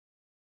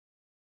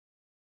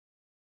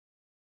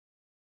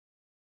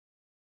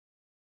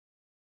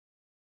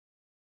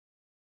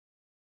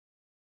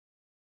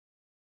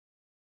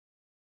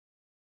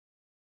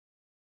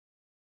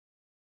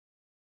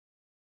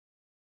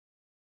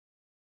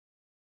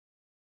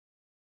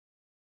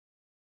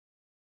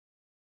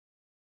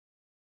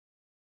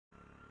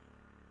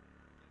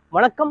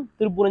வணக்கம்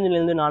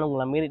திருப்பூரஞ்சிலிருந்து நான்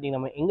உங்களை மீறி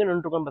நம்ம எங்கே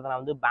நின்றுருக்கோம்னு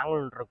பார்த்தீங்கன்னா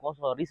பெங்களூர் இருக்கோம்.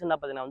 ஸோ ரீசெண்டாக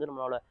பார்த்தீங்கன்னா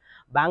நம்மளோட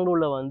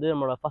பெங்களூரில்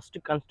நம்மளோட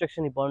ஃபஸ்ட்டு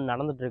கன்ஸ்ட்ரக்ஷன் இப்போ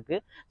நடந்துட்டு இருக்கு.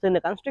 ஸோ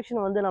இந்த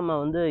கன்ஸ்ட்ரக்ஷன்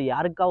நம்ம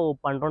யாருக்காக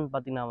பண்ணுறோன்னு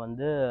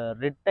பார்த்தீங்கன்னா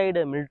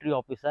retired military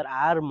officer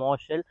air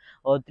marshal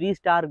 3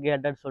 star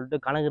gated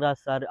சொல்லிட்டு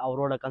கனகராஜ் சார்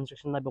அவரோட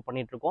கன்ஸ்ட்ரக்ஷன் தான் இப்போ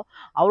பண்ணிட்டு இருக்கோம்.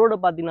 அவரோட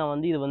பார்த்தீங்கன்னா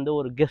இது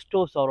ஒரு கெஸ்ட்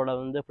ஹவுஸ்.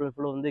 அவரோட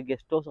ஃபுல்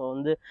கெஸ்ட் ஹவுஸ்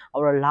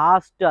அவரோட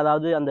லாஸ்ட்,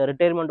 அதாவது அந்த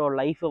ரிட்டையர்மெண்ட்டோட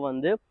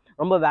லைஃப்பை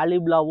ரொம்ப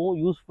வேல்யூபிளாகவும்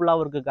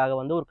யூஸ்ஃபுல்லாகவும் இருக்கிறதுக்காக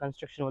ஒரு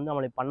கன்ஸ்ட்ரக்ஷன்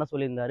நம்மளை பண்ண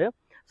சொல்லியிருந்தாரு.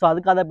 ஸோ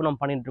அதுக்காக தான் இப்போ நம்ம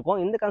பண்ணிட்டு இருக்கோம்.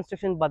 இந்த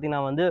கன்ஸ்ட்ரக்ஷன்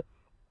பார்த்தீங்கன்னா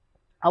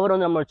அவர்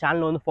நம்ம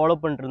சேனல் ஃபாலோ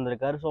பண்ணிட்டு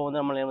இருந்திருக்காரு. ஸோ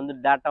நம்மளை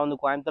டேட்டா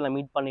கோயம்புத்தூரில்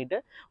மீட் பண்ணிவிட்டு,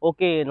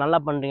 ஓகே நல்லா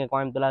பண்ணுறீங்க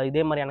கோயம்புத்தூரில்,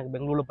 இதே மாதிரி எனக்கு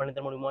பெங்களூரில் பண்ணி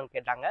தர முடியுமான்னு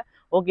கேட்டாங்க.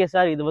 ஓகே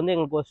சார், இது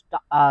எங்களுக்கு ஒரு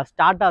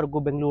ஸ்டார்ட்டாக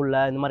இருக்கும் பெங்களூரில்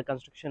இந்த மாதிரி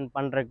கன்ஸ்ட்ரக்ஷன்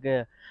பண்ணுறதுக்கு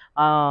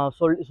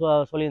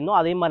சொல்லியிருந்தோம்.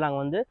 அதே மாதிரி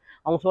நாங்கள்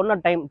அவங்க சொன்ன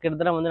டைம்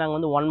கிட்டத்தட்ட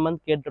நாங்கள் 1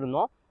 மந்த்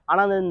கேட்டிருந்தோம்.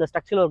 ஆனால் இந்த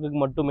ஸ்ட்ரக்சரல் ஒர்க்குக்கு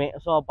மட்டுமே.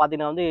 ஸோ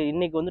பார்த்தீங்கன்னா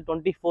இன்றைக்கி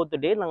 24th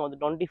டே. நாங்கள்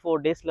 24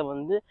 டேஸில்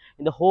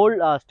இந்த ஹோல்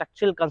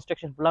ஸ்ட்ரக்சரல்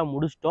கன்ஸ்ட்ரக்ஷன் ஃபுல்லாக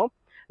முடிச்சிட்டோம்.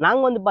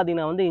 நாங்கள்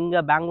பார்த்தீங்கன்னா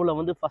இங்கே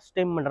பெங்களூரில் ஃபஸ்ட்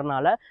டைம்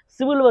பண்ணுறதுனால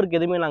சிவில் ஒர்க்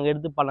எதுவுமே நாங்கள்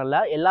எடுத்து பண்ணலை.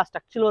 எல்லா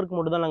ஸ்ட்ரக்சரல் ஒர்க்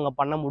மட்டும் தான் நாங்கள்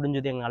பண்ண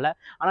முடிஞ்சது எங்களால்.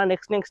 ஆனால்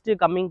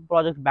நெக்ஸ்ட்டு கம்மிங்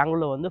ப்ராஜெக்ட்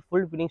பெங்களூரில்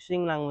ஃபுல்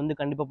ஃபினிஷிங்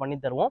நாங்கள் கண்டிப்பாக பண்ணி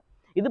தருவோம்.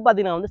 இது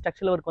பார்த்தீங்கன்னா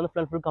ஸ்ட்ரக்சரல்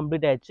ஒர்க் ஃபுல்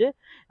கம்ப்ளீட் ஆயிடுச்சு.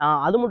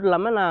 அது மட்டும்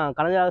இல்லாமல் நான்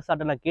கனகராஜ்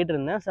சார்ட்ட நான்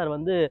கேட்டிருந்தேன், சார்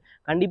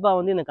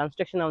கண்டிப்பாக இந்த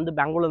கன்ஸ்ட்ரக்ஷனை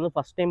பெங்களூரில்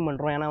ஃபஸ்ட் டைம்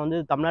பண்ணுறோம். ஏன்னா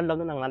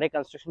தமிழ்நாட்டில் நாங்கள் நிறைய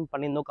கன்ஸ்ட்ரக்ஷன்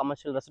பண்ணியிருந்தோம்,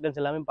 கமர்ஷியல் ரெசிடென்ஸ்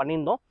எல்லாமே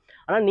பண்ணியிருந்தோம்.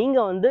 ஆனால்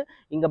நீங்கள்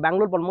இங்கே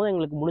பெங்களூர் பண்ணும்போது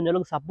எங்களுக்கு முடிஞ்ச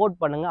அளவுக்கு சப்போர்ட்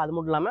பண்ணுங்கள். அது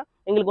மட்டும் இல்லாமல்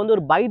எங்களுக்கு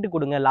ஒரு பைட்டு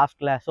கொடுங்க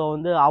லாஸ்ட்டில். ஸோ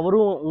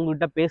அவரும்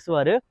உங்கள்கிட்ட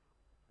பேசுவார்,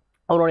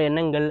 அவரோட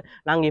எண்ணங்கள்,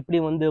 நாங்கள் எப்படி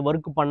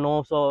ஒர்க் பண்ணோம்,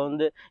 ஸோ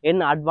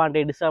என்ன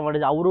அட்வான்டேஜ்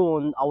டிஸ்அட்வான்டேஜ்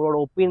அவரும் அவரோட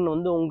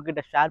ஒப்பீனியன்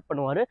உங்ககிட்ட ஷேர்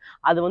பண்ணுவார்.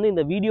 அது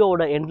இந்த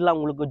வீடியோவோட எண்டில்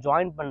உங்களுக்கு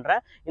ஜாயின்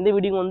பண்ணுறேன். இந்த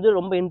வீடியோ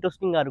ரொம்ப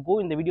இன்ட்ரெஸ்டிங்காக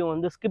இருக்கும். இந்த வீடியோ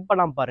ஸ்கிப்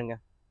பண்ணாமல்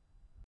பாருங்கள்.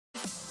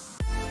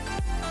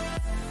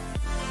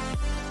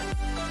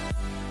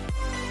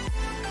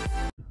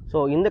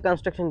 ஸோ இந்த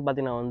கன்ஸ்ட்ரக்ஷன்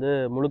பார்த்தீங்கன்னா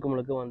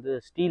முழுக்க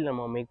ஸ்டீல்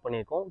நம்ம மேக்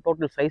பண்ணியிருக்கோம்.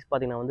 டோட்டல் சைஸ்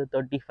பார்த்தீங்கன்னா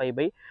 35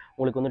 by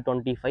உங்களுக்கு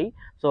 25.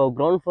 So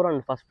ground floor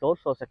and first floor.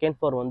 So second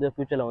floor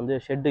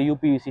ஃபியூச்சரில் ஷெட்டு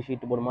யூபிவிசி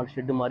ஷீட் போடுற மாதிரி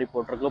ஷெட்டு மாதிரி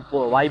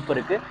போட்டிருக்க வாய்ப்பு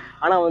இருக்குது.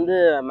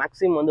 ஆனால்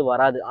மேக்ஸிமம்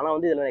வராது.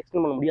 ஆனால் இதில்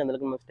எக்ஸ்டெண்ட் பண்ண முடியும்.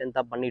 அந்தளவுக்கு நம்ம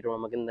ஸ்ட்ரென்த்தாக பண்ணிவிட்டோம்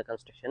நமக்கு இந்த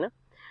கன்ஸ்ட்ரக்ஷன்.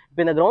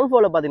 இப்போ இந்த கிரவுண்ட்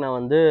ஃப்ளோரில் பார்த்தீங்கன்னா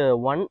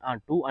 1,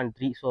 2 and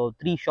 3. ஸோ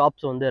 3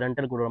 ஷாப்ஸ்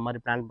ரெண்டல் கொடுக்குற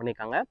மாதிரி பிளான்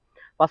பண்ணியிருக்காங்க.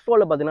 ஃபஸ்ட்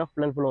ஃப்ளோரில் பார்த்தீங்கன்னா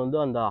ஃபுல் அண்ட்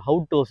ஃபுல் அந்த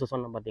அவுட் ஹவுஸ்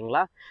சொன்னோம்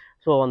பார்த்தீங்களா.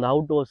 ஸோ அந்த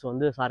அவுட் ஹவுஸ்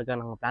சாருக்காக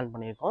நாங்கள் பிளான்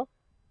பண்ணியிருக்கோம்.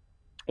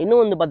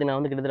 இன்னும் பார்த்தீங்கன்னா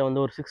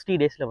கிட்டத்தட்ட ஒரு 60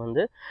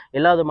 டேஸில்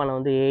எல்லா விதமான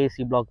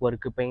AAC black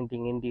work,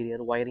 painting,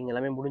 interior, wiring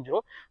எல்லாமே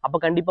முடிஞ்சிடும். அப்போ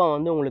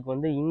கண்டிப்பாக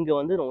உங்களுக்கு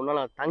இங்கே ரொம்ப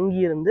நாள்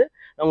தங்கியிருந்து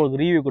நான்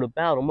உங்களுக்கு ரிவ்யூ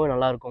கொடுப்பேன். ரொம்ப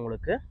நல்லாயிருக்கும்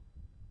உங்களுக்கு.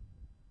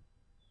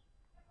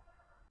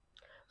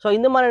 ஸோ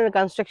இந்த மாதிரியான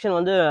கன்ஸ்ட்ரக்ஷன்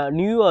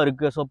நியூவாக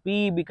இருக்குது. ஸோ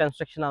பிஇபி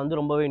கன்ஸ்ட்ரக்ஷனாக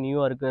ரொம்பவே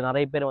நியூவாக இருக்குது.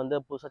 நிறைய பேர்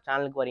புதுசாக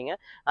சேனலுக்கு வரீங்க,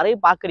 நிறைய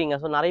பார்க்குறீங்க.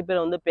 ஸோ நிறைய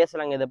பேர்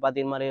பேசுகிறாங்க இதை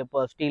பார்த்து, இந்த மாதிரி இப்போ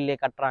ஸ்டீல்லே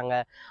கட்டுறாங்க.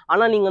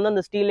 ஆனால் நீங்கள்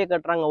அந்த ஸ்டீல்லே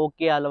கட்டுறாங்க,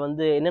 ஓகே,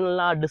 அதில்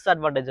என்னென்னலாம்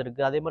டிஸ்அட்வான்டேஜ்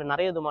இருக்குது, அதே மாதிரி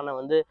நிறைய விதமான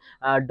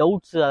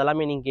டவுட்ஸ்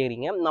அதெல்லாமே நீங்கள்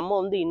கேட்குறீங்க.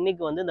 நம்ம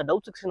இன்றைக்கி இந்த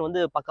டவுட்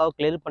செக்ஷன் பக்காவாக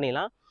கிளியர்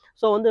பண்ணிடலாம்.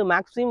 ஸோ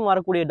மேக்ஸிமம்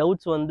வரக்கூடிய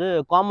டவுட்ஸ்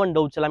காமன்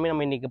டவுட்ஸ் எல்லாமே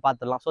நம்ம இன்றைக்கி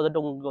பார்த்துடலாம். ஸோ தட்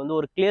உங்களுக்கு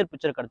ஒரு கிளியர்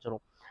பிக்சர்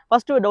கிடச்சிரும்.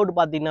 ஃபஸ்ட்டு டவுட்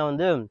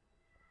பார்த்தீங்கன்னா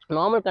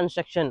நார்மல்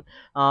கன்ஸ்ட்ரக்ஷன்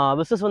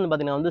விசஸ்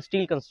பார்த்தீங்கன்னா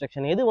ஸ்டீல்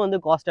கன்ஸ்ட்ரக்ஷன் எது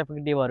காஸ்ட்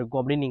எஃபெக்டிவாக இருக்கும்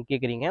அப்படின்னு நீங்கள்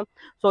கேட்குறீங்க.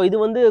 ஸோ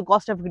இது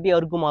காஸ்ட் எஃபெக்டிவாக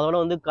இருக்கும்.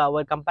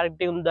 அதோட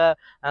கம்பேரிட்டிவ் இந்த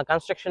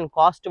கன்ஸ்ட்ரக்ஷன்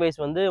காஸ்ட் வைஸ்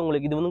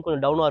உங்களுக்கு இது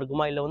கொஞ்சம் டவுனாக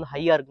இருக்குமா, இல்லை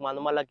ஹையாக இருக்குமா,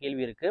 அந்த மாதிரிலாம்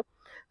கேள்வி இருக்குது.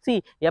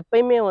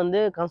 எப்பயுமே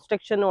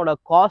கன்ஸ்ட்ரக்ஷனோட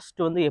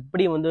காஸ்ட்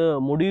எப்படி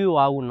முடிவு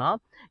ஆகும்னா,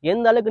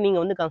 எந்த அளவுக்கு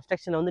நீங்கள்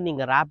கன்ஸ்ட்ரக்ஷனை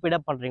நீங்கள்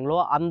ரேப்பிடாக பண்ணுறீங்களோ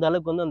அந்த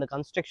அளவுக்கு அந்த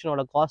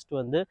கன்ஸ்ட்ரக்ஷனோட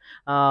காஸ்ட்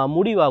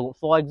முடிவாகும்.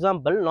 ஃபார்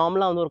எக்ஸாம்பிள்,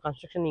 நார்மலாக ஒரு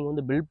கன்ஸ்ட்ரக்ஷன்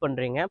நீங்கள் பில்ட்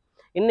பண்ணுறீங்க.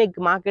 இன்னைக்கு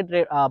மார்க்கெட்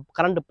ரேட்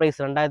கரண்ட் ப்ரைஸ்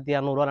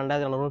 2200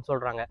 2400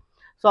 சொல்கிறாங்க.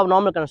 So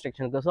normal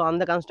கன்ஸ்ட்ரக்ஷனுக்கு. ஸோ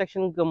அந்த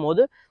கன்ஸ்ட்ரக்ஷனுக்கு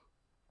போது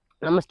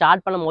நம்ம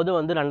ஸ்டார்ட் பண்ணும்போது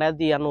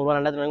 2200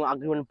 2400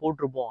 அக்ரிமெண்ட்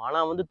போட்டிருப்போம்.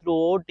 ஆனால் த்ரூ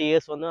அவுட்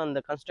இயர்ஸ்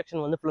அந்த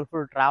கன்ஸ்ட்ரக்ஷன்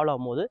ஃபுல் ட்ராவல்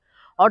ஆகும்போது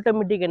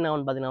ஆட்டோமேட்டிக் என்ன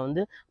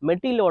பார்த்தீங்கன்னா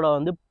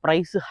மெட்டீரியலோட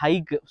ப்ரைஸ்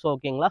ஹைக்கு. ஸோ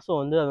ஓகேங்களா. ஸோ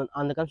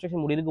அந்த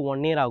கன்ஸ்ட்ரக்ஷன் முடிவுக்கு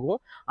 1 year ஆகும்.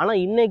 ஆனால்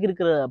இன்றைக்கி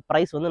இருக்கிற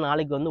ப்ரைஸ்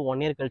நாளைக்கு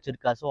 1 year கழிச்சு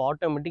இருக்கா. ஸோ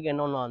ஆட்டோமேட்டிக்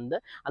என்னொன்னா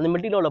அந்த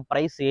மெட்டீரியலோட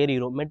ப்ரைஸ்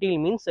ஏறிடும்.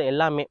 மெட்டீரியல் மீன்ஸ்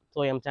எல்லாமே. ஸோ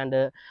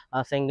எம்சாண்டு,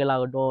 செங்கல்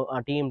ஆகட்டும்,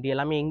 டிஎம்டி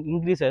எல்லாமே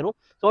இன்க்ரீஸ் ஆயிரும்.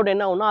 ஸோ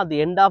என்ன ஆகும்னா அது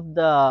எண்ட் ஆஃப்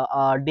த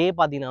டே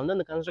பார்த்தீங்கன்னா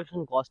அந்த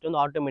கன்ஸ்ட்ரக்ஷன் காஸ்ட்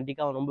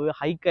ஆட்டோமேட்டிக்காக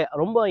ரொம்பவே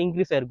ரொம்ப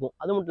இன்க்ரீஸ் ஆயிருக்கும்.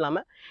 அது மட்டும்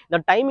இல்லாமல் இந்த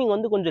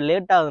டைமிங் கொஞ்சம்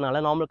லேட் ஆகுதுனால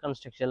நார்மல்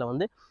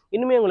கன்ஸ்ட்ரக்ஷனில்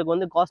இன்னுமே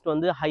உங்களுக்கு காஸ்ட்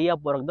ஹையாக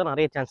போகிறதுக்கு தான்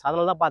நிறைய சான்ஸ்.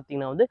 அதனால தான்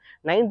பார்த்தீங்கன்னா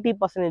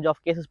 90%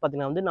 ஆஃப் கேசஸ்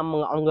பார்த்தீங்கன்னா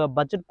அவங்க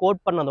பட்ஜெட் கோட்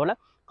பண்ணதோட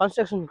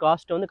கன்ஸ்ட்ரக்ஷன்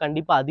காஸ்ட்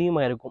கண்டிப்பாக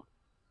அதிகமாக இருக்கும்.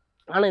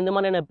 ஆனால் இந்த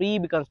மாதிரியான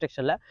PEB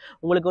கன்ஸ்ட்ரக்ஷனில்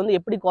உங்களுக்கு வந்து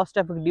எப்படி காஸ்ட்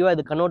எஃபெக்டிவாக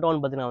இது கன்வெர்ட்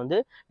ஆகும்னு பார்த்தீங்கன்னா வந்து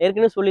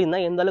ஏற்கனவே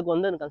சொல்லியிருந்தேன் எந்த அளவுக்கு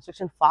வந்து அந்த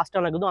கன்ஸ்ட்ரக்ஷன்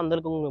ஃபாஸ்ட்டாக நடக்குதோ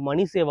அந்தளவுக்கு உங்களுக்கு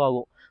மணி சேவ்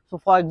ஆகும். ஸோ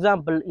ஃபார்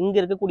எக்ஸாம்பிள் இங்கே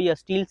இருக்கக்கூடிய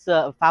ஸ்டீல்ஸ்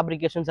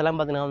ஃபேப்ரிகேஷன்ஸ் எல்லாம்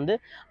பார்த்தீங்கன்னா வந்து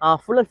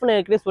ஃபுல் அண்ட் ஃபுல்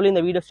ஏற்கனவே சொல்லி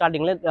இந்த வீடியோ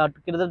ஸ்டார்டிங்கில்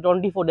கிட்டத்தட்ட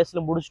 24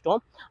 டேஸில் முடிச்சிட்டோம்.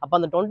 அப்போ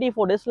அந்த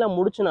 24 டேஸில்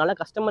முடிச்சனால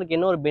கஸ்டமருக்கு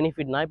என்ன ஒரு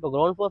பெனிஃபிட்னா இப்போ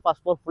ground floor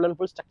first floor full and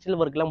full structural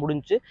ஒர்க்லாம்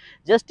முடிஞ்சு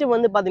ஜஸ்ட்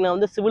வந்து பார்த்தீங்கன்னா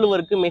வந்து சிவில்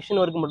ஒர்க்கு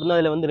மெஷின் ஒர்க் மட்டும்தான்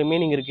அதில் வந்து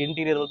ரிமைனிங் இருக்குது,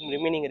 இன்டீரியர் ஒர்க்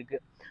ரிமைனிங்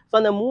இருக்குது. ஸோ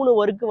அந்த 3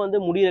 ஒர்க்கு வந்து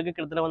முடியறதுக்கு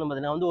கிட்டத்தட்ட வந்து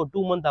பார்த்தீங்கன்னா வந்து ஒரு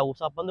 2 மந்த் ஆகும்.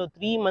 ஸோ அப்போ வந்து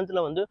 3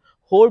 மந்த்தில் வந்து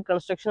ஹோல்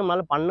கன்ஸ்ட்ரக்ஷன்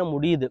நம்மளால் பண்ண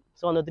முடியுது.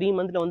 ஸோ அந்த 3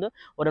 மந்த்தில் வந்து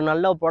ஒரு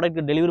நல்ல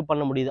ப்ராடக்ட் டெலிவரி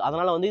பண்ண முடியுது.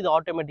 அதனால் வந்து இது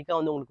ஆட்டோமேட்டிக்காக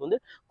வந்து உங்களுக்கு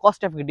வந்து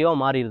காஸ்ட் எஃபெக்டிவாக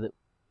மாறிடுது.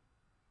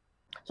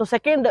 ஸோ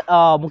செகண்ட்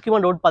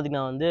முக்கியமான டவுட்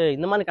பார்த்தீங்கன்னா வந்து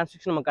இந்த மாதிரி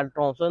கன்ஸ்ட்ரக்ஷன் நம்ம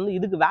கட்டுறோம், ஸோ வந்து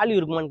இதுக்கு வேல்யூ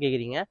இருக்குமான்னு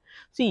கேட்குறீங்க.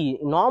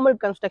 நார்மல்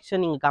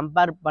கன்ஸ்ட்ரக்ஷன் நீங்கள்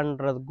கம்பேர்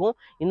பண்ணுறதுக்கும்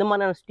இந்த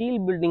மாதிரியான ஸ்டீல்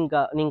பில்டிங்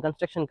நீங்கள்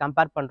கன்ஸ்ட்ரக்ஷன்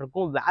கம்பேர்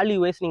பண்ணுறதுக்கும் வேல்யூ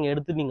வைஸ் நீங்கள்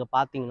எடுத்து நீங்கள்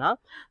பார்த்தீங்கன்னா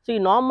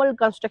நார்மல்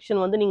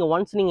கன்ஸ்ட்ரக்ஷன் வந்து நீங்கள்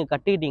ஒன்ஸ் நீங்கள்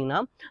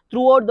கட்டிட்டீங்கன்னா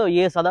த்ரூ அவுட் த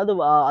இயர்ஸ், அதாவது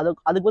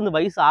அதுக்கு வந்து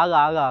வயசு ஆக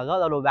ஆக ஆக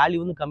அதோட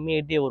வேல்யூ வந்து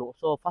கம்மியாகிட்டே வரும்.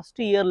 ஸோ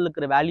ஃபஸ்ட் இயரில்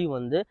இருக்கிற வேல்யூ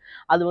வந்து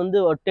அது வந்து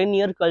ஒரு 10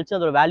 இயர் கழிச்சு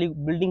அதோட வேல்யூ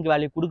பில்டிங்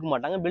வேல்யூ கொடுக்க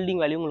மாட்டாங்க.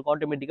 பில்டிங் வேல்யூ உங்களுக்கு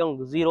ஆட்டோமேட்டிக்காக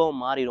உங்களுக்கு 0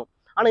 மாறிடும்.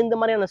 ஆனால் இந்த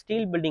மாதிரியான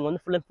ஸ்டீல் பில்டிங் வந்து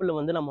ஃபுல் அண்ட் ஃபுல்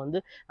வந்து நம்ம வந்து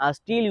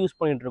ஸ்டீல் யூஸ்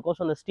பண்ணிட்டு இருக்கோம்.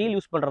 ஸோ அந்த ஸ்டீல்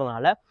யூஸ்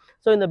பண்ணுறதுனால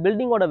இந்த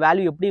பில்டிங்கோட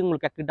வேல்யூ எப்படி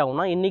உங்களுக்கு கரெக்ட்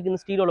ஆகும்னா இன்னைக்கு இந்த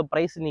ஸ்டீலோட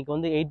ப்ரைஸ் இன்னைக்கு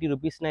வந்து 80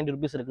 rupees 90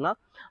 rupees இருக்குன்னா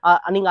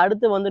நீங்கள்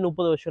அடுத்து வந்து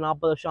 30 வருஷம்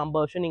 40 வருஷம்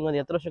 50 வருஷம் நீங்கள்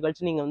வந்து எத்தனை வருஷம்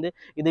கழிச்சு நீங்கள் வந்து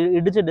இது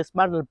இடிச்சு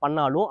டிஸ்மேண்டில்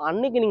பண்ணாலும்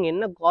அன்னைக்கு நீங்கள்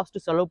என்ன காஸ்ட்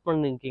செலவு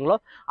பண்ணிருக்கீங்களோ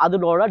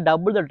அதோட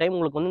டபுள் த டைம்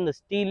உங்களுக்கு வந்து இந்த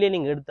ஸ்டீல்லே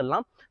நீங்கள்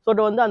எடுத்துடலாம். ஸோ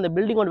வந்து அந்த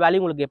பில்டிங்கோட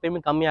வேல்யூ உங்களுக்கு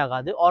எப்பயுமே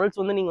கம்மியாகாது. ஆல்சோ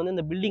வந்து நீங்கள் வந்து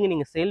இந்த பில்டிங்கை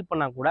நீங்கள் சேல்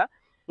பண்ணால் கூட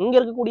இங்கே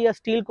இருக்கக்கூடிய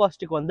ஸ்டீல்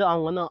காஸ்ட்டுக்கு வந்து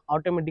அவங்க வந்து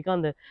ஆட்டோமேட்டிக்காக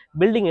அந்த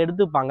பில்டிங்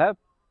எடுத்துப்பாங்க.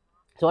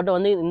 ஸோ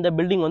வந்து இந்த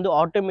பில்டிங் வந்து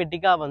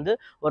ஆட்டோமேட்டிக்காக வந்து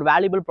ஒரு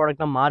வேல்யூபிள்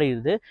ப்ராடக்டாக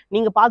மாறிடுது.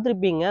 நீங்கள்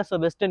பார்த்துருப்பீங்க. So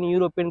western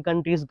European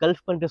countries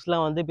gulf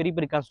கண்ட்ரீஸ்லாம் வந்து பெரிய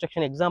பெரிய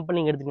கன்ஸ்ட்ரக்ஷன் எக்ஸாம்பிள்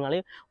நீங்கள் எடுத்துக்கினாலே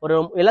ஒரு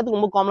எல்லாத்துக்கும்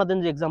ரொம்ப காமனாக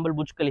தெரிஞ்ச எக்ஸாம்பிள்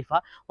புர்ஜ் கலிஃபா.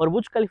 ஒரு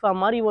புர்ஜ் கலிஃபா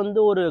மாதிரி வந்து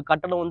ஒரு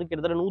கட்டடம் வந்து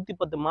கிட்டத்தட்ட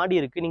 110 மாடி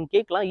இருக்குது. நீங்கள்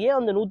கேட்கலாம் ஏன்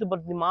அந்த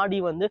 110 மாடி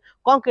வந்து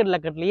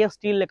கான்கிரீட்டில் கட்டல, ஏன்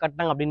ஸ்டீலில்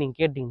கட்டினாங்க அப்படின்னு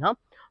நீங்கள் கேட்டிங்கன்னா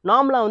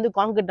நார்மலாக வந்து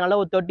கான்கிரீட்னால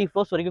ஒரு 30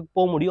 floors வரைக்கும்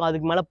போக முடியும்,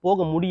 அதுக்கு மேலே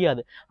போக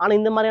முடியாது. ஆனால்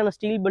இந்த மாதிரியான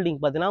ஸ்டீல் பில்டிங்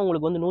பார்த்தீங்கன்னா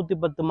உங்களுக்கு வந்து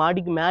 110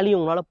 மாடிக்கு மேலேயும்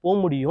உங்களால் போக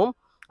முடியும்.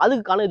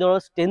 அதுக்கான இதோட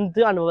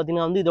ஸ்ட்ரென்த்து அண்ட்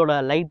பார்த்தீங்கன்னா வந்து இதோட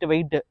லைட்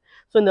வெயிட்டு.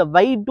 ஸோ இந்த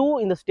வெயிட்டும்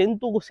இந்த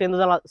ஸ்ட்ரென்த்துக்கும்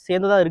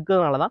சேர்ந்ததாக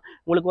இருக்கிறதுனால தான்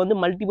உங்களுக்கு வந்து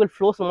மல்டிபிள்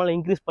ஃப்ளோர்ஸ் நம்மளால்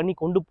இன்க்ரீஸ் பண்ணி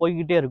கொண்டு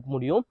போய்கிட்டே இருக்க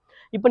முடியும்.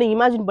 இப்போ நீங்கள்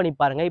இமேஜின் பண்ணி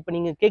பாருங்கள். இப்போ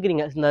நீங்கள்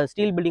கேட்குறீங்க இந்த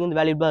ஸ்டீல் பில்டிங்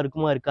வந்து வேல்யூபிளாக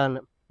இருக்குமா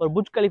இருக்கான்னு. ஒரு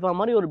புர்ஜ் கலிஃபா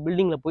மாதிரி ஒரு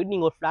பில்டிங்கில் போயிட்டு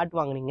நீங்கள் ஒரு ஃப்ளாட்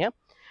வாங்குறீங்க.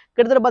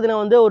 கிட்டத்தட்ட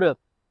பார்த்தீங்கன்னா வந்து ஒரு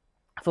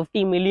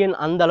 50 million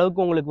அந்த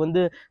அளவுக்கு உங்களுக்கு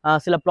வந்து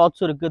சில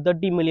பிளாட்ஸ் இருக்குது.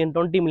 30 million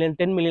 20 million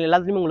 10 million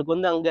எல்லாத்துலேயுமே உங்களுக்கு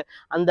வந்து அங்கே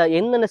அந்த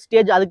என்னென்ன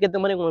ஸ்டேஜ்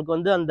அதுக்கேற்ற மாதிரி உங்களுக்கு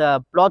வந்து அந்த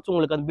பிளாட்ஸ்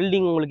உங்களுக்கு அந்த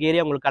பில்டிங் உங்களுக்கு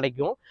ஏரியா உங்களுக்கு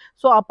கிடைக்கும்.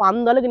 ஸோ அப்போ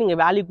அந்த அளவுக்கு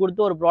நீங்கள் வேல்யூ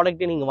கொடுத்து ஒரு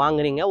ப்ராடக்ட்டை நீங்கள்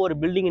வாங்குறீங்க, ஒரு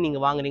பில்டிங்கை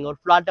நீங்கள் வாங்குறீங்க,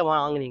 ஒரு ஃப்ளாட்டை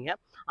வாங்குறீங்க.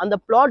 அந்த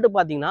பிளாட்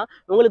பார்த்தீங்கன்னா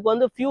உங்களுக்கு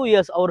வந்து ஃபியூ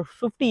இயர்ஸ் ஒரு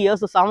 50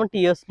 years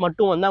 70 years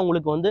மட்டும் வந்து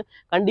உங்களுக்கு வந்து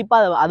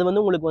கண்டிப்பாக அது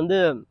வந்து உங்களுக்கு வந்து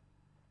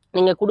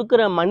நீங்கள்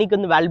கொடுக்குற மணிக்கு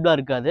வந்து வேல்யூபிளாக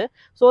இருக்காது.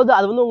 ஸோ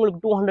அது வந்து உங்களுக்கு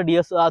 200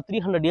 years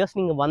 300 years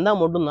நீங்கள் வந்தால்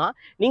மட்டும்தான்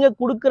நீங்கள்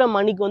கொடுக்குற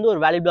மணிக்கு வந்து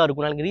ஒரு வேல்யூபிளாக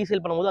இருக்கும். நாளைக்கு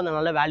ரீசேல் பண்ணும்போது அந்த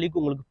நல்ல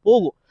வேல்யூக்கு உங்களுக்கு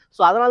போகும்.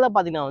 ஸோ அதனால தான்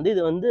பார்த்தீங்கன்னா வந்து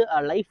இது வந்து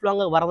லைஃப்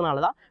லாங்காக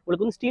வரதுனால தான்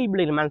உங்களுக்கு வந்து ஸ்டீல்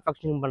பில்டிங்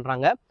மேனுஃபேக்சரிங்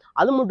பண்ணுறாங்க.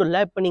 அது மட்டும் இல்லை,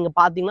 இப்போ நீங்கள்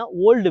பார்த்தீங்கன்னா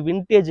ஓல்டு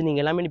விண்டேஜ்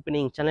நீங்கள் எல்லாமே இப்போ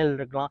நீங்கள் சென்னையில்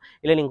இருக்கலாம்,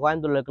 இல்லை நீங்கள்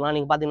கோயம்புத்தூரில் இருக்கலாம்.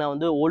 நீங்கள் பார்த்தீங்கன்னா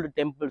வந்து ஓல்டு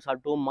டெம்பிள்ஸ்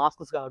ஆகட்டும்,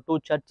 மாஸ்கஸ் ஆகட்டும்,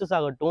 சர்ச்சஸ்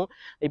ஆகட்டும்,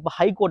 இப்போ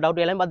ஹைகோர்ட்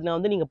ஆகட்டும், எல்லாமே பார்த்தீங்கன்னா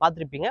வந்து நீங்கள்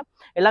பார்த்துருப்பீங்க.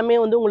 எல்லாமே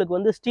வந்து உங்களுக்கு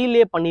வந்து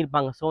ஸ்டீல்லே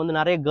பண்ணியிருப்பாங்க. ஸோ வந்து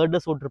நிறைய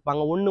கர்டர்ஸ்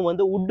விட்டுருப்பாங்க. ஒன்று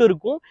வந்து உட்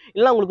இருக்கும்,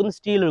 இல்லைனா உங்களுக்கு வந்து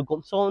ஸ்டீல்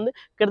இருக்கும். ஸோ வந்து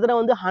கிட்டத்தட்ட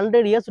வந்து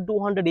 100 years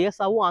 200 years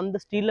ஆகும் அந்த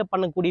ஸ்டீலில்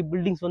பண்ணக்கூடிய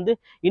பில்டிங்ஸ் வந்து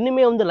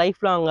இன்னுமே வந்து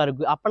லைஃப் லாங்காக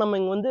இருக்குது. அப்போ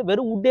நம்ம இங்கே வந்து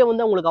வெறும் உட்டே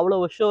வந்து உங்களுக்கு அவ்வளோ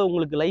வருஷம்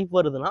உங்களுக்கு லைஃப்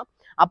வருதுன்னா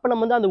அப்போ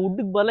நம்ம வந்து அந்த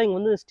உட்டுக்கு பதிலாக இங்கே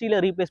வந்து ஸ்டீலை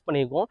ரீப்ளேஸ்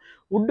பண்ணியிருக்கோம்.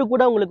 உட்டு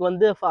கூட உங்களுக்கு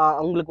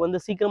வந்து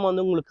சீக்கிரமாக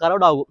வந்து உங்களுக்கு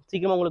கரட் ஆகும்,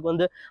 சீக்கிரமாக உங்களுக்கு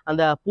வந்து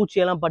அந்த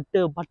பூச்சியெல்லாம்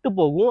பட்டு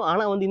போகும்.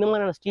 ஆனால் வந்து இந்த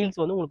மாதிரியான ஸ்டீல்ஸ்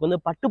வந்து உங்களுக்கு வந்து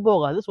பட்டு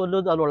போகாது.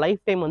 சொல்றது அதோட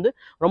லைஃப் டைம் வந்து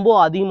ரொம்ப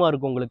அதிகமாக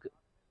இருக்கும் உங்களுக்கு.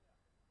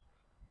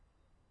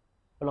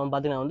 இப்போ நம்ம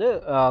பார்த்தீங்கன்னா வந்து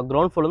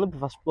கிரவுண்ட் ஃப்ளோர் வந்து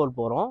இப்போ ஃபஸ்ட் ஃப்ளோர்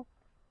போகிறோம்.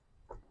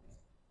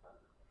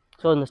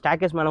 ஸோ இந்த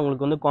ஸ்டாக்கேஸ் மேலே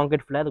உங்களுக்கு வந்து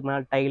கான்கிரீட் ஃப்ளோர், அதுக்கு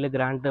மேலே டைலு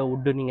கிராண்டு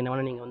உட்டு நீங்கள் என்ன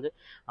வேணால் நீங்கள் வந்து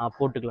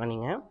போட்டுக்கலாம்.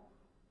 நீங்கள்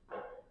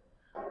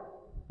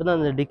இப்போ தான்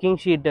அந்த டெக்கிங்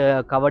ஷீட்டு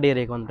கவர்ட்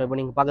ஏரியாக்கு வந்துட்டு இப்போ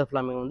நீங்கள் பார்க்குற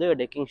ஃபுல்லாமே வந்து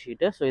டெக்கிங்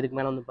ஷீட்டு. ஸோ இதுக்கு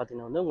மேலே வந்து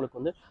பார்த்தீங்கன்னா வந்து உங்களுக்கு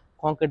வந்து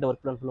கான்கிரீட்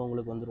ஒர்க் ஃபுல்லாக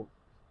உங்களுக்கு வந்துடும்.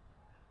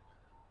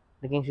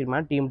 டெக்கிங் ஷீட்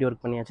மேலே டிஎம்டி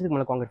ஒர்க் பண்ணியாச்சு, இதுக்கு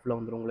மேலே கான்கிரீட் ஃபுல்லாக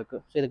வந்துடும் உங்களுக்கு.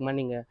 ஸோ இதுக்கு மேலே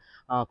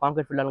நீங்கள்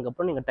கான்கிரீட்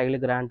ஃபுல்லானதுக்கப்புறம் நீங்கள் டைலு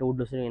கிராண்டு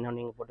உட்டு என்ன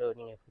நீங்கள் போட்டு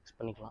நீங்கள் ஃபிக்ஸ்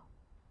பண்ணிக்கலாம்.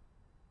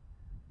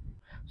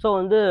 ஸோ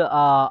வந்து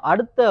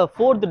அடுத்த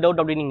 4th டவுட்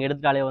அப்படின்னு நீங்கள்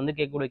எடுத்துட்டாலே வந்து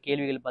கேட்கக்கூடிய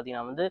கேள்விகள்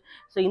பார்த்தீங்கன்னா வந்து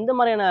ஸோ இந்த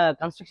மாதிரியான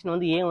கன்ஸ்ட்ரக்ஷன்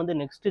வந்து ஏன் வந்து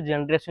நெக்ஸ்ட்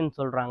ஜென்ரேஷன்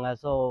சொல்கிறாங்க.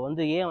 ஸோ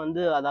வந்து ஏன்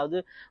வந்து அதாவது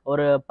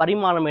ஒரு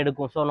பரிமாணம்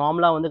எடுக்கும். ஸோ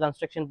நார்மலாக வந்து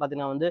கன்ஸ்ட்ரக்ஷன்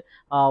பார்த்தீங்கன்னா வந்து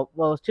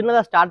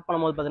சின்னதாக ஸ்டார்ட்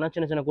பண்ணும்போது பார்த்தீங்கன்னா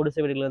சின்ன சின்ன குடிசை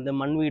வீடுகள்லேருந்து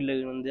மண்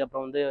வீடுலேருந்து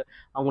அப்புறம் வந்து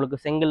அவங்களுக்கு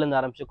செங்கல்லேருந்து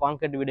ஆரம்பிச்சு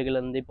கான்கிரீட்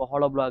வீடுகள்லேருந்து இப்போ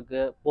ஹாலோ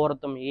பிளாக்கு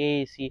போரத்தம்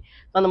ஏஏசி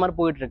அந்த மாதிரி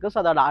போயிட்டுருக்கு. ஸோ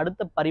அதோட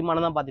அடுத்த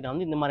பரிமாணம் தான் பார்த்தீங்கன்னா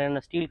வந்து இந்த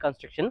மாதிரியான ஸ்டீல்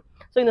கன்ஸ்ட்ரக்ஷன்.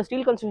 ஸோ இந்த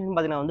ஸ்டீல் கன்ஸ்ட்ரக்ஷன்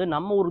பார்த்தீங்கன்னா வந்து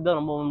நம்ம ஊருக்கு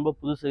தான் ரொம்ப ரொம்ப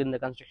புதுசு இந்த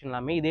கன்ஸ்ட்ரக்ஷன்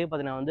எல்லாமே. எல்லாமே. இதே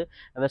பார்த்தீங்கன்னா வந்து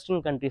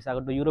வெஸ்டர்ன் கண்ட்ரீஸ்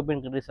ஆகட்டும்,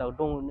 யூரோப்பியன் கண்ட்ரீஸ்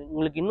ஆகட்டும்,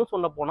 உங்களுக்கு இன்னும்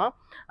சொல்ல போனால்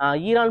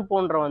ஈரான்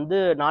போன்ற வந்து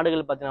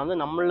நாடுகள் பார்த்தீங்கன்னா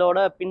வந்து நம்மளோட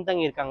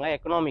பின்தங்கி இருக்காங்க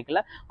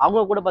எக்கனாமிக்கில்.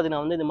 அவங்க கூட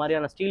பார்த்தீங்கன்னா வந்து இந்த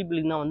மாதிரியான ஸ்டீல்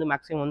பில்டிங் தான் வந்து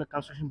மேக்ஸிமம் வந்து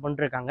கன்ஸ்ட்ரக்ஷன்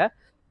பண்ணிருக்காங்க.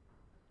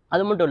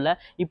 அது மட்டும் இல்லை,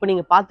 இப்போ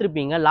நீங்கள்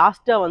பார்த்துருப்பீங்க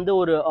லாஸ்ட்டாக வந்து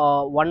ஒரு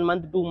 1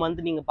 மந்த் 2 மந்த்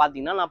நீங்கள்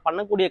பார்த்தீங்கன்னா நான்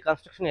பண்ணக்கூடிய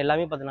கன்ஸ்ட்ரக்ஷன்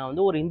எல்லாமே பார்த்தீங்கன்னா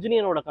வந்து ஒரு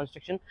இன்ஜினியரோட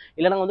கன்ஸ்ட்ரக்ஷன்,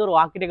 இல்லைனா வந்து ஒரு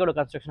ஆர்கிடெக்டோட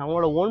கன்ஸ்ட்ரக்ஷன்.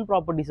 அவங்களோட ஓன்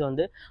ப்ராப்பர்ட்டிஸ்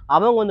வந்து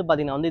அவங்க வந்து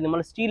பார்த்தீங்கன்னா வந்து இந்த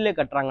மாதிரி ஸ்டீல்லே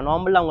கட்டுறாங்க.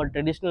 நார்மலாக அவங்க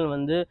ட்ரெடிஷ்னல்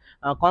வந்து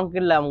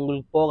கான்கிரீட்டில்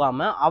அவங்களுக்கு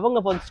போகாமல்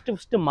அவங்க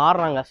ஃபஸ்ட்டு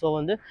மாறுறாங்க. ஸோ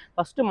வந்து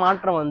ஃபஸ்ட்டு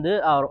மாற்றம் வந்து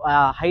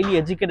ஹைலி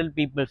எஜுகேட்டட்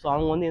பீப்புள். ஸோ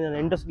அவங்க வந்து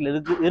இந்த இண்டஸ்ட்ரியில்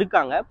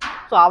இருக்காங்க.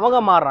 ஸோ அவங்க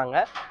மாறுறாங்க.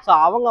 ஸோ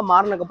அவங்க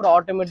மாறினதுக்கப்புறம்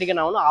ஆட்டோமேட்டிக்காக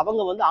நான் வந்து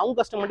அவங்க வந்து அவங்க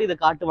கஸ்டமர்ட்டு இதை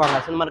காட்டுவாங்க.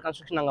 ஸோ இந்த மாதிரி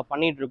கன்ஸ்ட்ரக்ஷன் நாங்கள்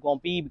பண்ணிட்டு இருக்கோம்,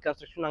 PEB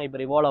கன்ஸ்ட்ரக்ஷன் நாங்கள் இப்போ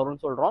ரிவால்வ்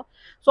ஆகிறோம்னு சொல்கிறோம்.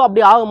 ஸோ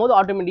அப்படி ஆகும்போது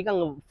ஆட்டோமேட்டிக்காக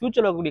அங்கே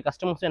ஃபியூச்சரில் இருக்கக்கூடிய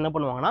கஸ்டமர்ஸ் என்ன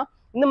பண்ணுவாங்கன்னா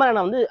இந்த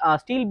மாதிரியான வந்து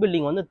ஸ்டீல்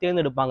பில்டிங் வந்து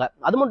தேர்ந்தெடுப்பாங்க.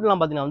 அது மட்டும்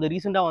இல்லாமல் பார்த்தீங்கன்னா வந்து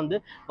ரீசெண்டாக வந்து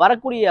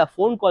வரக்கூடிய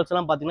ஃபோன் கால்ஸ்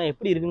எல்லாம் பார்த்தீங்கன்னா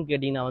எப்படி இருக்குன்னு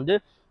கேட்டிங்கன்னா வந்து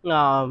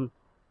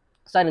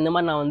சார் இந்த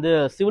மாதிரி நான் வந்து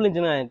சிவில்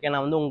இன்ஜினியர் இருக்கேன்,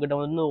 நான் வந்து உங்ககிட்ட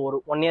வந்து ஒரு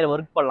 1 இயர்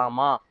ஒர்க்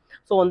பண்ணலாமா,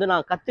 ஸோ வந்து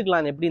நான்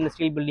கற்றுக்கலாம் எப்படி இந்த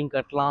ஸ்டீல் பில்டிங்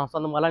கட்டலாம், ஸோ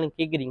அந்த மாதிரிலாம் நீங்கள்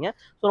கேட்குறீங்க.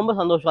 ஸோ ரொம்ப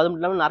சந்தோஷம். அது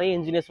மட்டும் இல்லாமல் நிறைய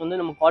இன்ஜினியர்ஸ் வந்து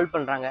நம்ம கால்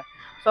பண்ணுறாங்க.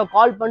 ஸோ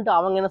கால் பண்ணிட்டு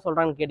அவங்க என்ன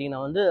சொல்கிறாங்கன்னு கேட்டிங்கன்னா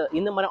வந்து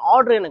இந்த மாதிரி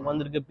ஆர்டர் எனக்கு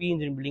வந்திருக்கு PE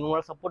இன்ஜினியர் பில்டிங்,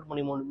 உங்களால் சப்போர்ட்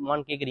பண்ண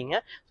முடியுமான்னு கேட்குறீங்க.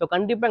 ஸோ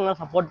கண்டிப்பாக எங்களால்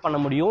சப்போர்ட் பண்ண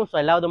முடியும். ஸோ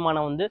எல்லா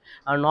விதமான வந்து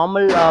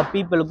நார்மல்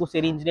பீப்புளுக்கும்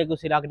சரி,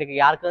 இன்ஜினியருக்கும் சரி, ஆர்கிடெக்ட்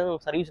யாருக்கும்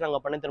சர்வீஸ்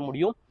நாங்கள் பண்ணி தர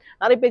முடியும்.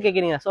 நிறைய பேர்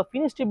கேட்குறீங்க. ஸோ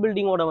ஃபினிஷ்டு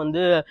பில்டிங்கோட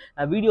வந்து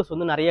வீடியோஸ்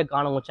வந்து நிறைய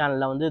காணும் உங்கள்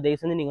சேனலில் வந்து.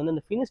 தயவு செஞ்சு நீங்கள் வந்து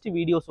அந்த ஃபினிஷ்டு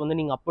வீடியோஸ் வந்து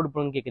நீங்கள் அப்லோட்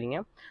பண்ணணும்னு கேட்குறீங்க.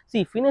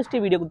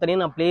 ஃபினிஷ்டு வீடியோக்கு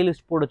தனியாக நான்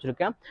பிளேலிஸ்ட் போட்டு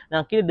வச்சுருக்கேன்.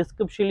 நான் கீழே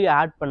டிஸ்கிரிப்ஷன்லேயும்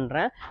ஆட்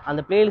பண்ணுறேன்.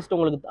 அந்த பிளேலிஸ்ட்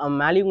உங்களுக்கு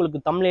மேலேயும் உங்களுக்கு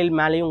தம்ப்நெயில்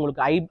மேலேயும்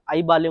உங்களுக்கு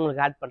ஐபார்லேயும்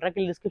உங்களுக்கு ஆட் பண்ணுறேன்.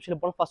 கீழே டிஸ்கிரிப்ஷனில்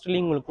போனால் ஃபஸ்ட்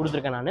லிங்க் உங்களுக்கு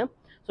கொடுத்துருக்கேன் நான்.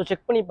 ஸோ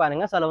செக் பண்ணி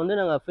பாருங்கள். ஸோ அதில் வந்து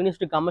நாங்கள்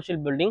finished commercial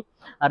building,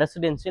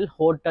 residential,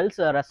 hotels,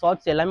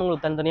 resorts எல்லாமே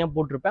உங்களுக்கு தனித்தனியாக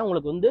போட்டிருப்பேன்.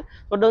 உங்களுக்கு வந்து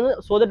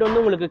ஸோ தட்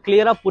வந்து உங்களுக்கு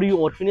கிளியராக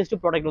புரியும் ஒரு ஃபினிஷ்டு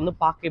ப்ராடக்ட் வந்து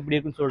பார்க்க எப்படி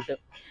இருக்குன்னு சொல்லிட்டு.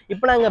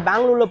 இப்போ நாங்கள்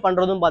பெங்களூரில்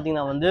பண்ணுறதும்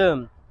பார்த்தீங்கன்னா வந்து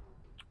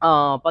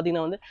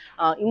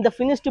இந்த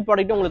ஃபினிஷ்டு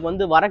ப்ராடக்ட் உங்களுக்கு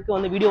வந்து வரக்கு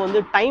வந்து வீடியோ வந்து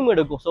டைம்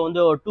எடுக்கும். ஸோ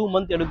வந்து 2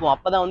 மந்த் எடுக்கும்.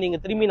 அப்போ தான் வந்து இங்கே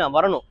திரும்பி நான்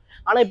வரணும்.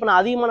 ஆனால் இப்போ நான்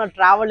அதிகமான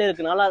ட்ராவல்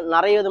இருக்குனால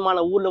நிறைய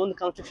விதமான ஊரில் வந்து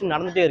கன்ஸ்ட்ரக்ஷன்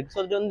நடந்துகிட்டே இருக்குது.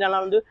 ஸோ அது வந்து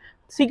என்னால் வந்து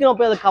சீக்கிரம்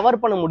போய் அதை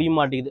கவர் பண்ண முடிய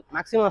மாட்டேங்குது.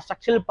 மேக்ஸிமம்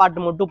ஸ்ட்ரக்சரல் பார்ட்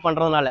மட்டும்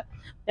பண்ணுறதுனால.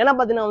 ஏன்னா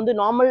பார்த்தீங்கன்னா வந்து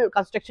நார்மல்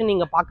கன்ஸ்ட்ரக்ஷன்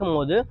நீங்கள்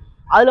பார்க்கும்போது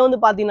அதில் வந்து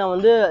பார்த்தீங்கன்னா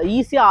வந்து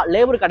ஈஸியாக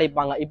லேபர்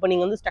கிடைப்பாங்க. இப்போ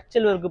நீங்கள் வந்து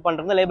ஸ்ட்ரக்சரல் ஒர்க்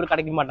பண்ணுறது லேபர்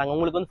கிடைக்க மாட்டாங்க.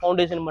 உங்களுக்கு வந்து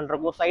ஃபவுண்டேஷன்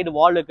பண்ணுறக்கும், சைடு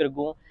வால்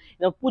இருக்கும்,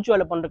 இந்த பூச்சி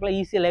வேலை பண்ணுறதுக்குலாம்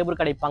ஈஸியாக லேபர்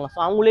கிடைப்பாங்க. ஸோ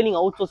அவங்களே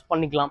நீங்கள் அவுட் சோர்ஸ்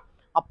பண்ணிக்கலாம்.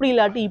 அப்படி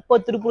இல்லாட்டி இப்போ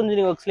திருப்பூர்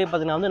இன்ஜினியரிங் ஒர்க்ஸ்லேயே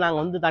பார்த்தீங்கன்னா வந்து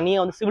நாங்கள் வந்து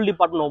தனியாக வந்து சிவில்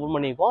டிபார்ட்மெண்ட் ஓப்பன்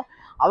பண்ணியிருக்கோம்.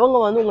 அவங்க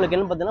வந்து உங்களுக்கு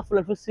என்ன பார்த்தீங்கன்னா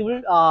ஃபுல்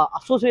சிவில்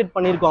அசோசியேட்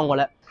பண்ணியிருக்கோம்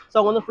அவங்கள. ஸோ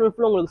அவங்க வந்து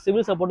ஃபுல் உங்களுக்கு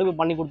சிவில் சப்போர்ட்டு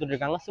பண்ணி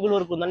கொடுத்துட்ருக்காங்க. சிவில்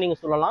ஒர்க் இருந்தாலும்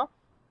நீங்கள் சொல்லலாம்.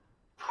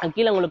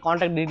 கீழே உங்களுக்கு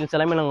கான்டாக்ட் டீட்டெயில்ஸ்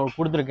எல்லாமே நான்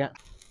உங்களுக்கு கொடுத்துருக்கேன்.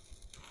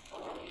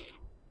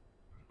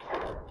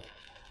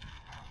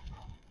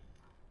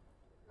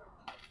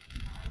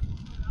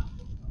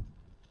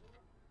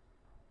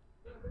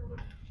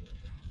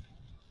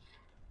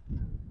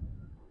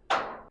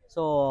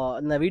 ஸோ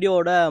இந்த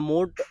வீடியோவோட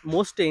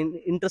மோஸ்ட்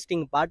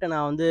இன்ட்ரெஸ்டிங் பார்ட்டை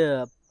நான் வந்து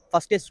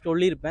ஃபஸ்ட்டே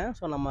சொல்லியிருப்பேன்.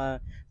 ஸோ நம்ம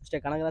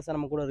மிஸ்டர் கனகராஜ் சார்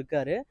நம்ம கூட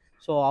இருக்கார்.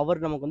 ஸோ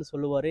அவர் நமக்கு வந்து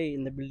சொல்லுவார்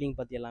இந்த பில்டிங்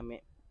பற்றி எல்லாமே.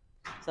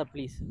 Sir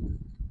please.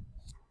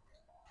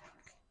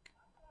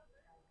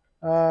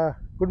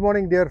 Good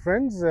morning, dear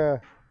friends.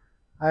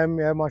 I am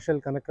Air Marshal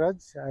Kanakraj.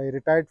 I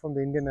retired from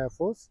the Indian Air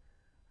Force,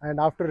 and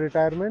after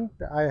retirement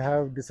I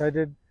have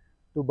decided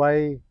to buy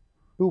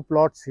 2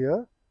 plots here,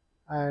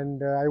 and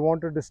I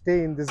wanted to stay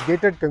in this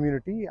gated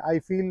community. I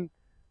feel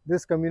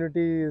this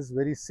community is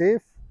very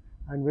safe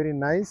and very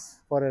nice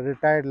for a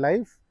retired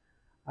life,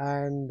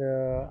 and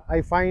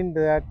I find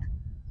that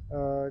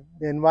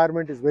the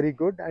environment is very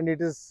good, and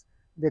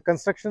the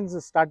constructions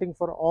is starting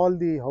for all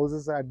the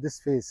houses at this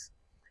phase.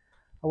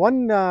 One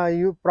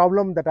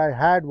problem that I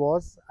had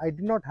was I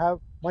did not have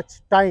much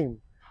time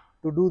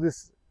to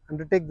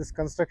undertake this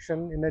construction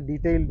in a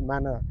detailed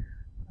manner.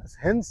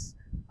 Hence,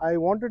 I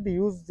wanted to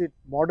use the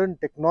modern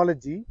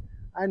technology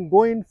and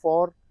go in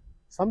for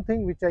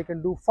something which I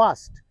can do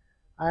fast.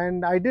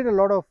 And I did a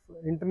lot of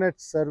internet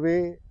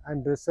survey and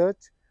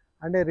research,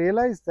 and I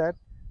realized that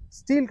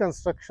steel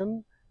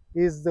construction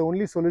is the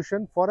only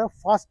solution for a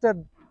faster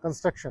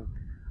construction.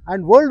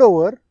 And world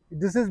over,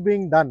 this is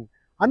being done.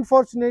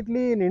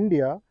 Unfortunately, in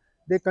India,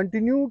 they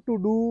continue to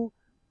do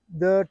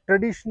the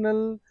traditional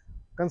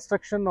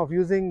construction of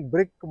using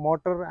brick,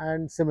 mortar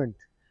and cement.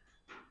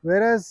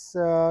 Whereas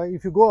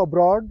if you go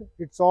abroad,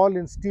 it's all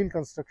in steel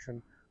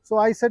construction. So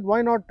I said, why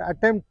not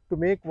attempt to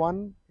make one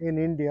in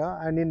India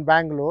and in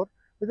Bangalore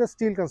with a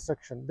steel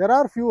construction. There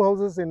are few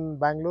houses in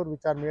Bangalore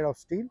which are made of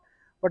steel,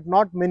 but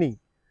not many.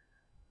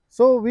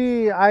 So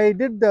I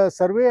did the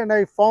survey and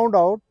I found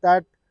out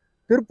that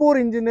Tirupur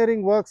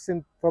Engineering Works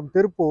from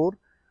Tirupur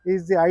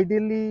is the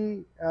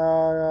ideally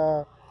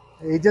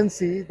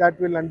agency that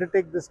will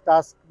undertake this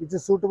task, which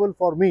is suitable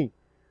for me.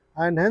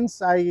 And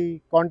hence I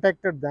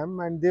contacted them,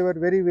 and they were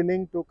very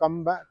willing to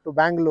come back to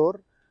Bangalore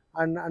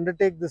and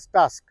undertake this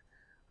task.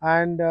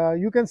 And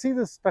you can see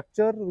the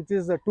structure, which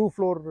is a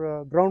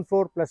 2-floor ground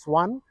floor plus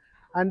 1,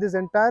 and this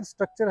entire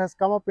structure has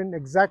come up in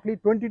exactly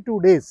 22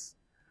 days.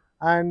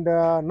 And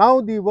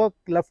now the work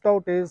left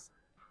out is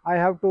I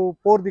have to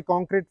pour the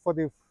concrete for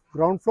the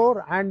ground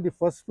floor and the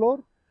first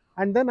floor,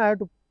 and then I have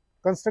to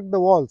construct the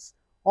walls.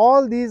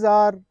 All these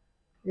are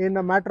in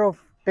a matter of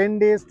 10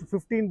 days to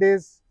 15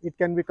 days it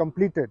can be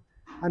completed.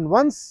 And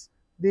once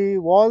the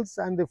walls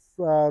and the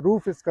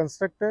roof is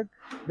constructed,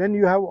 then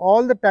you have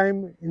all the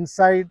time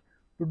inside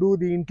to do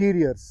the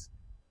interiors.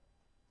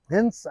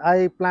 Hence,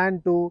 I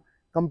plan to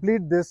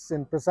complete this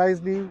in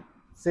precisely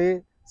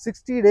say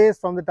 60 days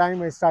from the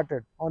time I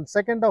started. On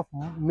 2nd of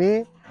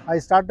May, I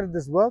started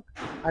this work,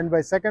 and by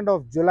 2nd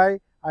of July,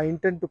 I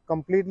intend to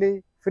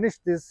completely finish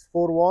these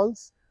 4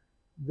 walls,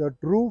 the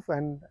roof,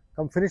 and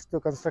finish the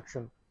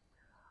construction.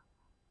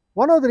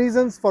 One of the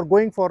reasons for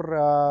going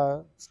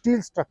for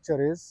steel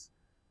structure is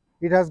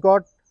it has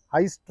got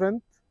high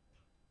strength,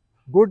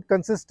 good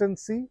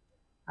consistency,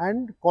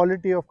 and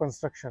quality of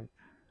construction.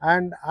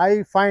 And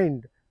I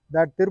find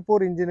that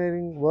Tirupur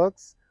Engineering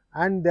Works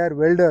and their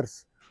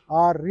welders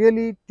are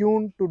really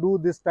tuned to do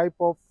this type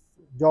of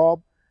job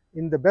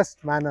in the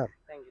best manner.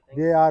 Thank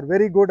you. They are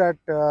very good at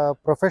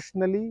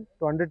professionally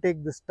to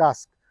undertake this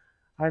task.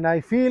 And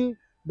I feel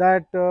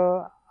that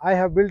I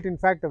have built in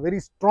fact a very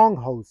strong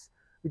house,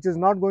 which is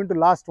not going to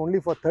last only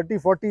for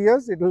 30-40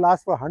 years, it will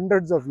last for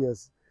hundreds of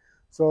years.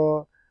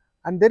 So,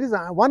 and there is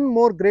one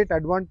more great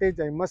advantage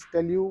I must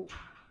tell you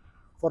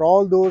for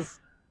all those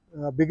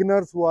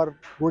beginners who are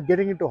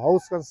getting into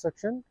house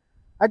construction.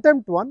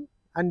 Attempt one,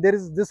 and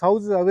this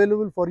house is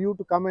available for you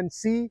to come and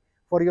see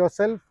for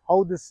yourself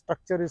how this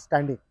structure is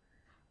standing.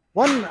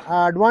 One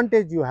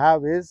advantage you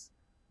have is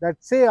that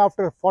say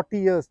after 40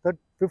 years,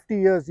 50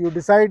 years, you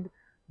decide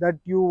that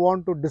you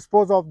want to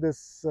dispose of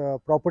this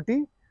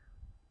property.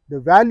 The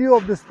value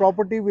of this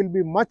property will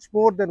be much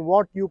more than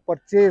what you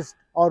purchased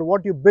or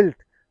what you built,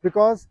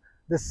 because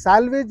the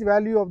salvage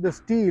value of the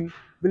steel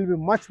will be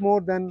much more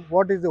than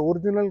what is the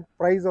original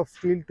price of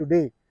steel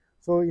today.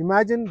 So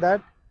imagine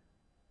that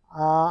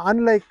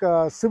unlike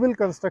civil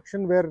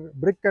construction where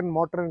brick and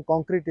mortar and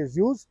concrete is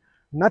used,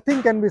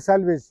 nothing can be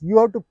salvaged. You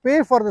have to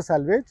pay for the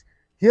salvage.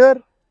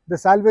 Here the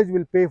salvage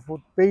will pay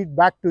it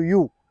back to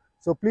you.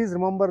 So please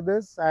remember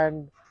this,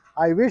 and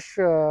I wish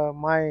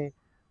my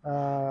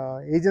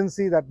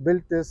agency that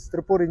built this,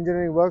 Tirupur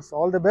Engineering Works,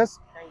 all the best.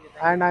 Thank you.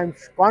 And I am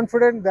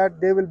confident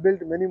that they will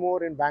build many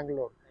more in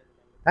Bangalore.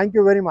 Thank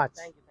you very much.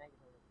 Thank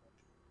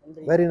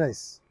you. Very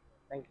nice.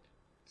 Thank you.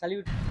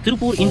 Salute.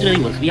 Tirupur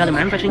Engineering Works. We are the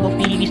manufacturing of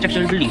PEB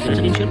structural buildings,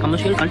 residential,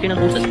 commercial, container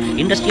houses,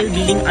 industrial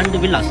building and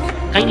villas.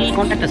 Kindly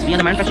contact us. We are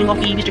the manufacturing of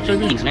PEB structural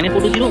buildings.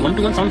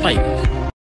 9942012175.